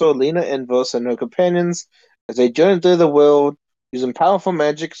sorcerer Lina Inverse and her companions as they journey through the world using powerful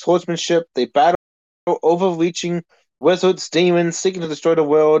magic, swordsmanship. They battle overreaching wizards, demons, seeking to destroy the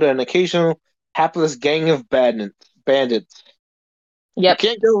world, and an occasional hapless gang of bandits. You Yep.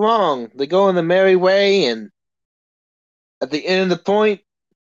 can't go wrong. They go in the merry way, and at the end of the point,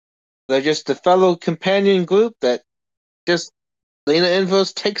 they're just a fellow companion group that just Lena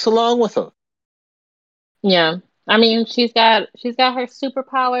Inverse takes along with her. Yeah. I mean, she's got her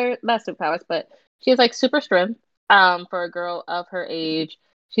superpower, not superpowers, but she has like super strength for a girl of her age.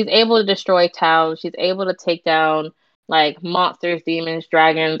 She's able to destroy towns. She's able to take down like monsters, demons,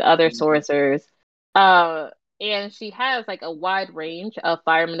 dragons, other Mhm. sorcerers. Uh and she has like a wide range of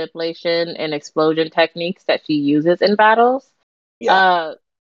fire manipulation and explosion techniques that she uses in battles. Yeah, Uh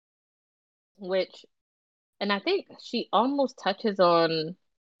which and I think she almost touches on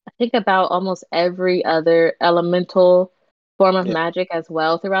think about almost every other elemental form of yeah, magic as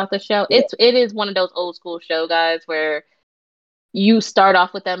well throughout the show. yeah, It is one of those old school show guys where you start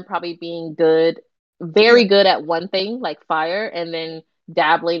off with them probably being good, yeah, very good at one thing like fire, and then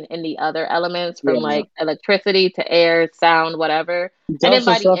dabbling in the other elements from yeah. like electricity to air, sound, whatever. She And tells then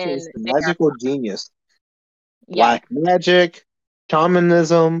by the herself end, as the they are magical genius. yeah, Black magic,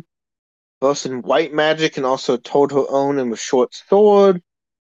 shamanism, both in white magic and also told her own and with short sword,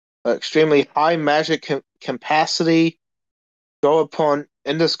 extremely high magic capacity, go upon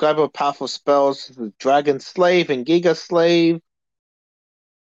indescribable powerful spells, the Dragon Slave and Giga Slave,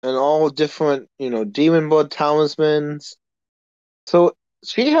 and all different, demon blood talismans. So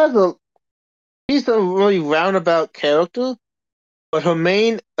she has a she's a really roundabout character, but her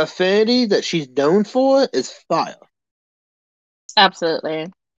main affinity that she's known for is fire.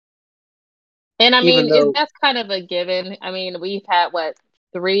 absolutely. And I Even mean, it though that's kind of a given. I mean, we've had what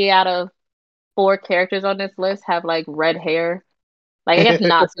 3 out of 4 characters on this list have like red hair. Like I guess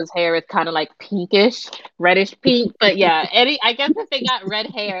Natsu's hair is kind of like pinkish, reddish pink, but yeah, any I guess if they got red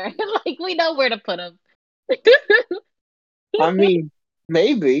hair, like we know where to put them. I mean,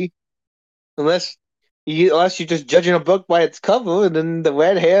 maybe unless you're just judging a book by its cover, and then the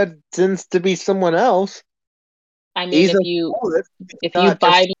red hair tends to be someone else. I mean, He's if a you poet. It's if you not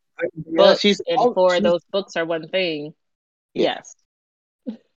buy just yeah. books and four of She's those books are one thing, yeah. yes.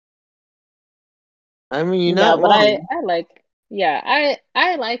 I mean, you're No, not but wrong. I like yeah,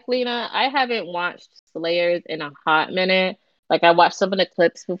 I like Lena. I haven't watched Slayers in a hot minute. Like I watched some of the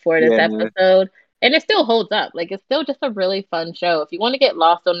clips before this Yeah, episode and it still holds up. Like it's still just a really fun show. If you want to get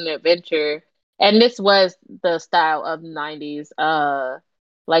lost on an adventure, and this was the style of 90s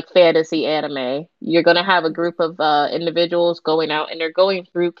like fantasy anime. You're going to have a group of individuals going out and they're going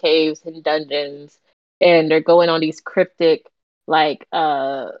through caves and dungeons and they're going on these cryptic like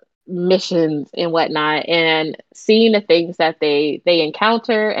missions and whatnot and seeing the things that they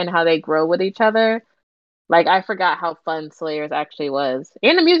encounter and how they grow with each other. Like I forgot how fun Slayers actually was.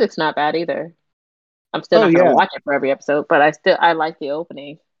 And the music's not bad either. I'm still oh not gonna yeah, watch it for every episode, but I like the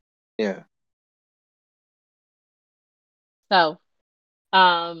opening. yeah. So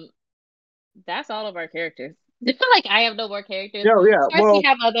um that's all of our characters. I feel like I have no more characters. Yeah, yeah. Of course we Well,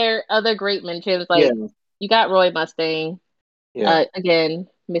 have other great mentions yeah, like you got Roy Mustang, yeah, again,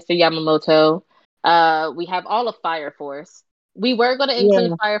 Mr. Yamamoto. We have all of Fire Force. We were going to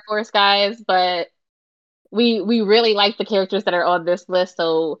include yeah. Fire Force guys, but we really like the characters that are on this list,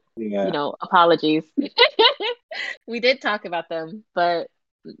 so Yeah. apologies. We did talk about them, but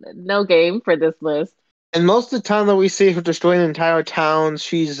no game for this list. And most of the time that we see her destroying entire towns,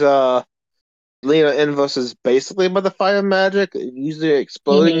 she's Lina Inverse is basically by the fire magic, usually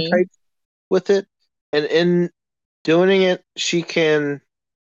exploding Hmm. type with it. And in doing it, she can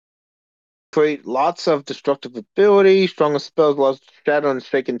create lots of destructive ability, stronger spells, allows to shatter and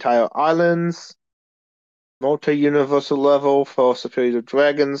shake entire islands, multi-universal level for superior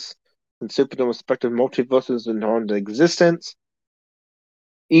dragons, and super the respective multiverses in into existence.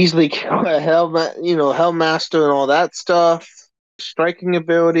 Easily kill a Hellmaster and all that stuff. Striking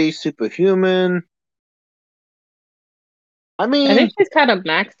ability, superhuman. I I think mean, she's kind of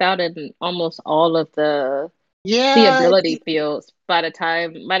maxed out in almost all of the yeah, ability fields by the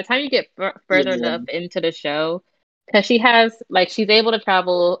time you get further yeah, enough into the show, because she has like she's able to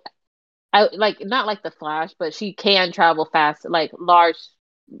travel out, like not like the Flash, but she can travel fast, like large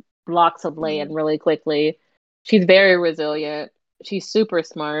blocks of land really quickly. She's very resilient. She's super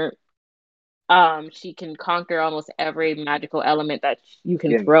smart. She can conquer almost every magical element that you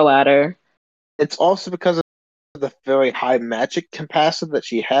can yeah. throw at her. It's also because of the very high magic capacity that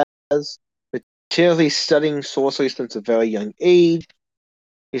she has. Materially studying sorcery since a very young age.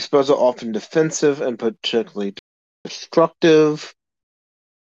 These spells are often defensive and particularly destructive.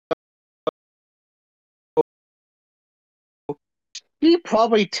 He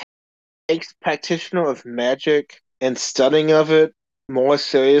probably takes practitioner of magic and studying of it more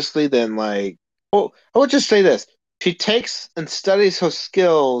seriously than like. Well, I would just say this: she takes and studies her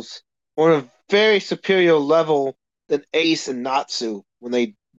skills on a very superior level than Ace and Natsu when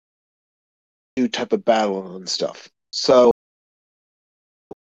they do type of battle and stuff. So,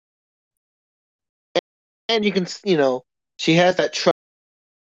 and you can, she has that trope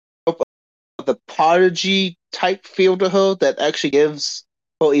of the prodigy type feel to her that actually gives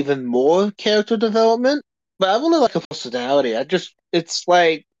her even more character development. But I really like her personality. It's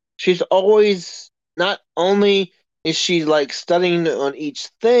like she's always, not only is she like studying on each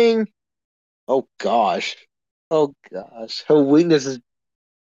thing, oh gosh, oh gosh, her weakness is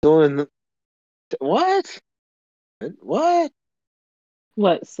doing what? What?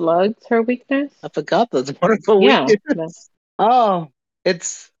 What, slugs her weakness? I forgot that's one of her Yeah. weaknesses. Oh,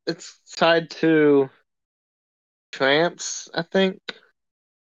 it's tied to tramps, I think.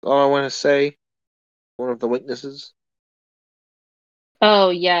 All I want to say, one of the weaknesses. Oh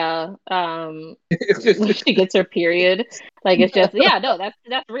yeah. When she gets her period, like it's just yeah, no, that's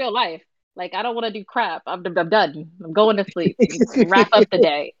real life. Like I don't want to do crap. I'm done. I'm going to sleep. Wrap up the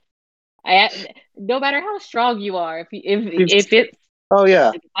day. No matter how strong you are, if it's Oh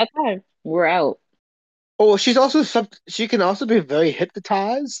yeah. that time, we're out. Oh, she can also be very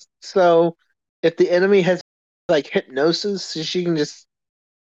hypnotized. So if the enemy has like hypnosis, she can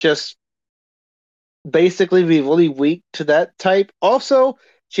just basically be really weak to that type. Also,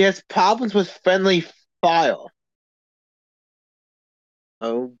 she has problems with friendly fire.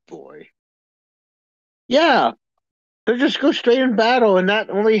 Oh boy. Yeah, they just go straight in battle and not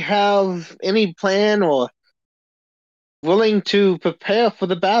only have any plan or willing to prepare for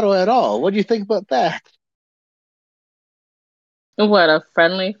the battle at all. What do you think about that? What a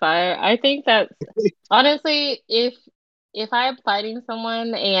friendly fire. I think that's honestly, if I'm fighting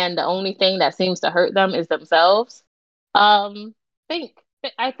someone and the only thing that seems to hurt them is themselves, um, think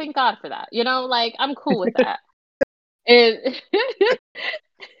I thank God for that. Like I'm cool with that. It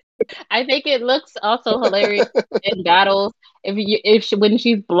I think it looks also hilarious in battles when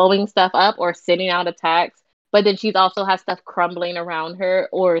she's blowing stuff up or sending out attacks, but then she's also has stuff crumbling around her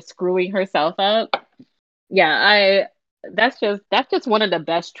or screwing herself up. Yeah, I that's just one of the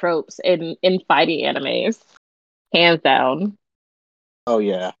best tropes in fighting animes, hands down. Oh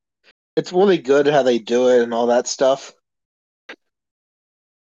yeah. It's really good how they do it and all that stuff.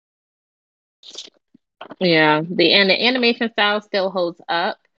 Yeah, the animation style still holds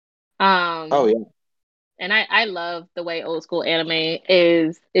up. Oh Um, yeah. and I love the way old school anime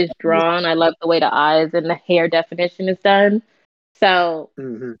is drawn. I love the way the eyes and the hair definition is done. So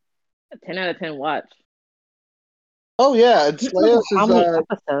Hmm. 10 out of 10 watch. Oh yeah, and I don't remember Slayers how is many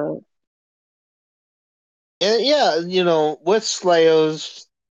episodes. yeah, with Slayers,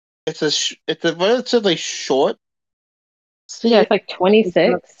 it's a relatively short Yeah, series. it's like It's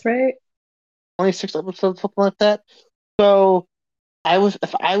got 26, right? 26 episodes, something like that. So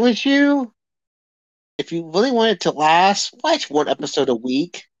if I was you, if you really want it to last, watch one episode a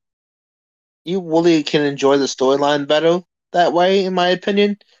week. You really can enjoy the storyline better that way, in my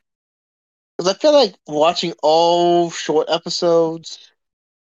opinion. Because I feel like watching all short episodes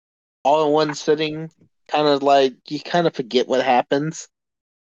all in one sitting. kind of like you kind of forget what happens.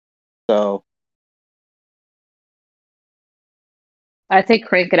 So I say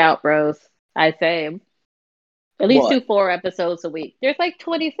crank it out, bros. I say at least what? do 4 episodes a week. There's like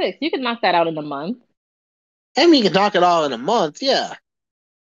 26. You can knock that out in a month. I mean, you can knock it all in a month, yeah.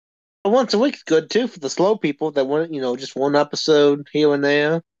 But once a week's good too for the slow people that want, just one episode here and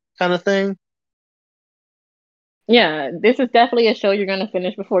there kind of thing. Yeah, this is definitely a show you're gonna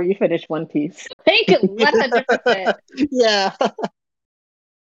finish before you finish One Piece. Think 100%. Yeah,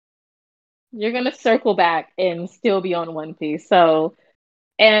 You're gonna circle back and still be on One Piece. So,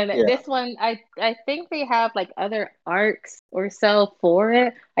 and yeah. this one, I think they have like other arcs or so for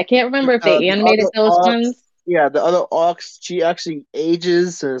it. I can't remember if they The animated other those arcs, ones. yeah, the other arcs, she actually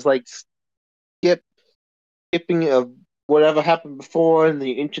ages and is like skip skipping of whatever happened before, and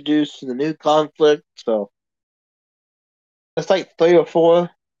they introduce the new conflict. So it's like 3 or 4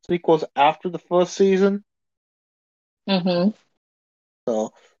 sequels after the first season. Mm-hmm.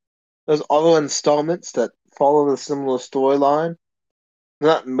 So there's other installments that follow the similar storyline. They're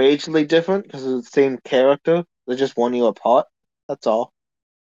not majorly different because it's the same character. They're just 1 year apart. That's all.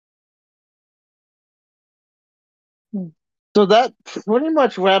 So that pretty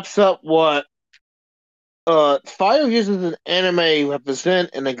much wraps up what fire uses in anime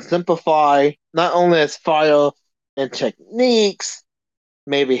represent and exemplify not only as fire and techniques,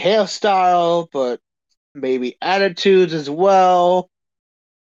 maybe hairstyle, but maybe attitudes as well,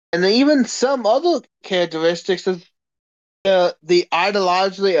 and then even some other characteristics of the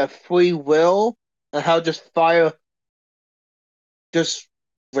ideologically of free will and how just fire just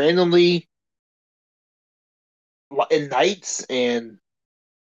randomly ignites and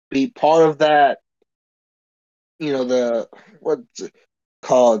be part of that. The what's it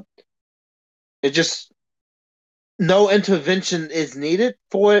called? It just no intervention is needed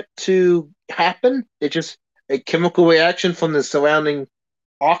for it to happen. It's just a chemical reaction from the surrounding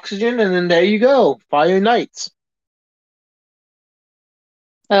oxygen, and then there you go, fire ignites.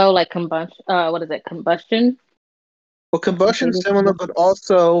 Oh, like combustion. What is it? Combustion. Well, I think combustion it is similar, but combustion.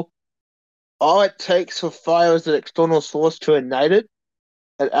 also all it takes for fire is an external source to ignite it,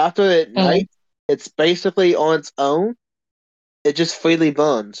 and after it Mm. ignites, it's basically on its own. It just freely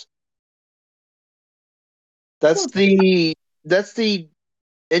burns. That's the that's the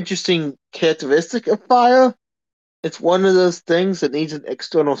interesting characteristic of fire. It's one of those things that needs an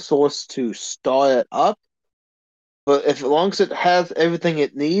external source to start it up. But if as long as it has everything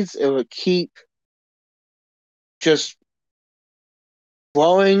it needs, it will keep just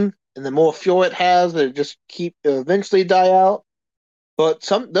growing, and the more fuel it has, it'll eventually die out. But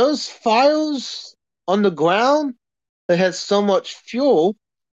some those fires on the ground that has so much fuel,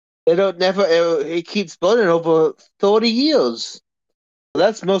 they don't never it keeps burning over 30 years. So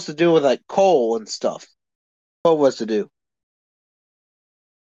that's most to do with like coal and stuff. Coal was to do.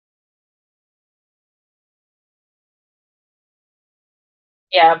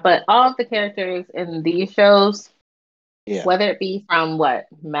 Yeah, but all of the characters in these shows, Yeah. whether it be from what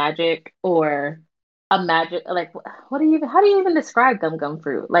magic or a magic, like what do you even? How do you even describe gum gum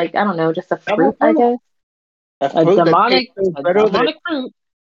fruit? Like I don't know, just a Double fruit, I fruit. guess. A fruit that tastes so A bitter that demonic fruit.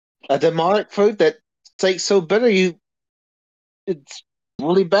 a demonic fruit that tastes so bitter it's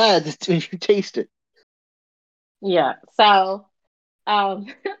really bad when you taste it. Yeah. So, um,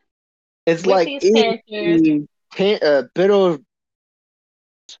 It's with like these characters, eating a bitter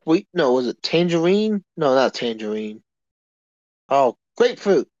sweet. No, was it tangerine? No, not tangerine. Oh,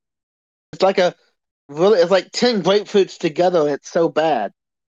 grapefruit. It's like a really. It's like 10 grapefruits together. And it's so bad.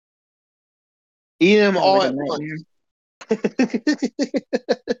 Eating them sounds all like a at nightmare. once.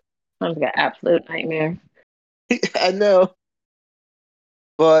 Sounds like an absolute nightmare. I know,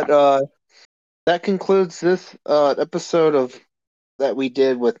 but that concludes this episode of that we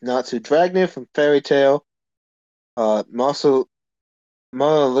did with Natsu Dragneel from Fairy Tail. Marcel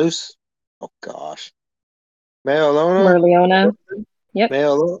Marloose. Oh gosh, Mareoleona Merliona. Yep.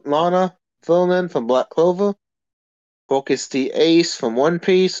 Mareoleona Vermillion from Black Clover. Portgas D Ace from One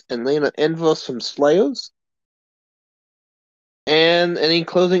Piece, and Lina Inverse from Slayers. And any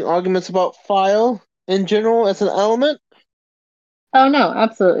closing arguments about fire in general as an element? Oh no,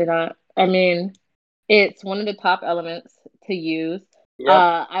 absolutely not. I mean, it's one of the top elements to use. Yep.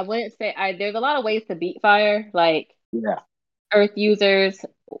 I wouldn't say there's a lot of ways to beat fire, like Yeah. earth users,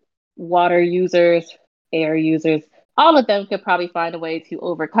 water users, air users, all of them could probably find a way to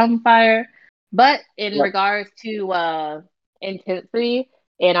overcome fire. But in Yep. regards to intensity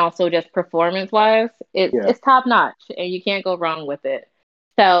and also just performance wise, Yeah. it's top notch and you can't go wrong with it.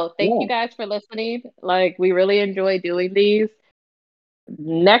 So thank you Yeah. guys for listening. Like we really enjoy doing these.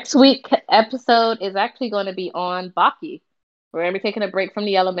 Next week episode is actually going to be on Baki. We're going to be taking a break from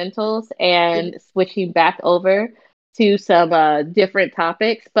the elementals and switching back over to some different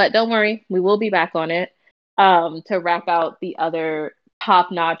topics. But don't worry, we will be back on it to wrap out the other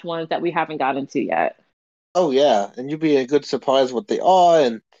top-notch ones that we haven't gotten to yet. Oh yeah, and you'll be a good surprise what they are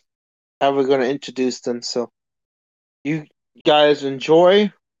and how we're going to introduce them. So you guys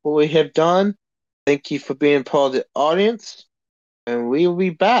enjoy what we have done. Thank you for being part of the audience, and we will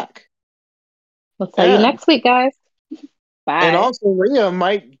be back. We'll tell you And next week, guys. and Bye. also Rhea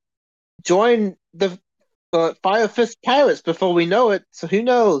might join the Fire Fist Pirates before we know it. So who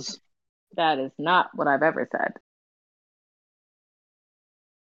knows? That is not what I've ever said.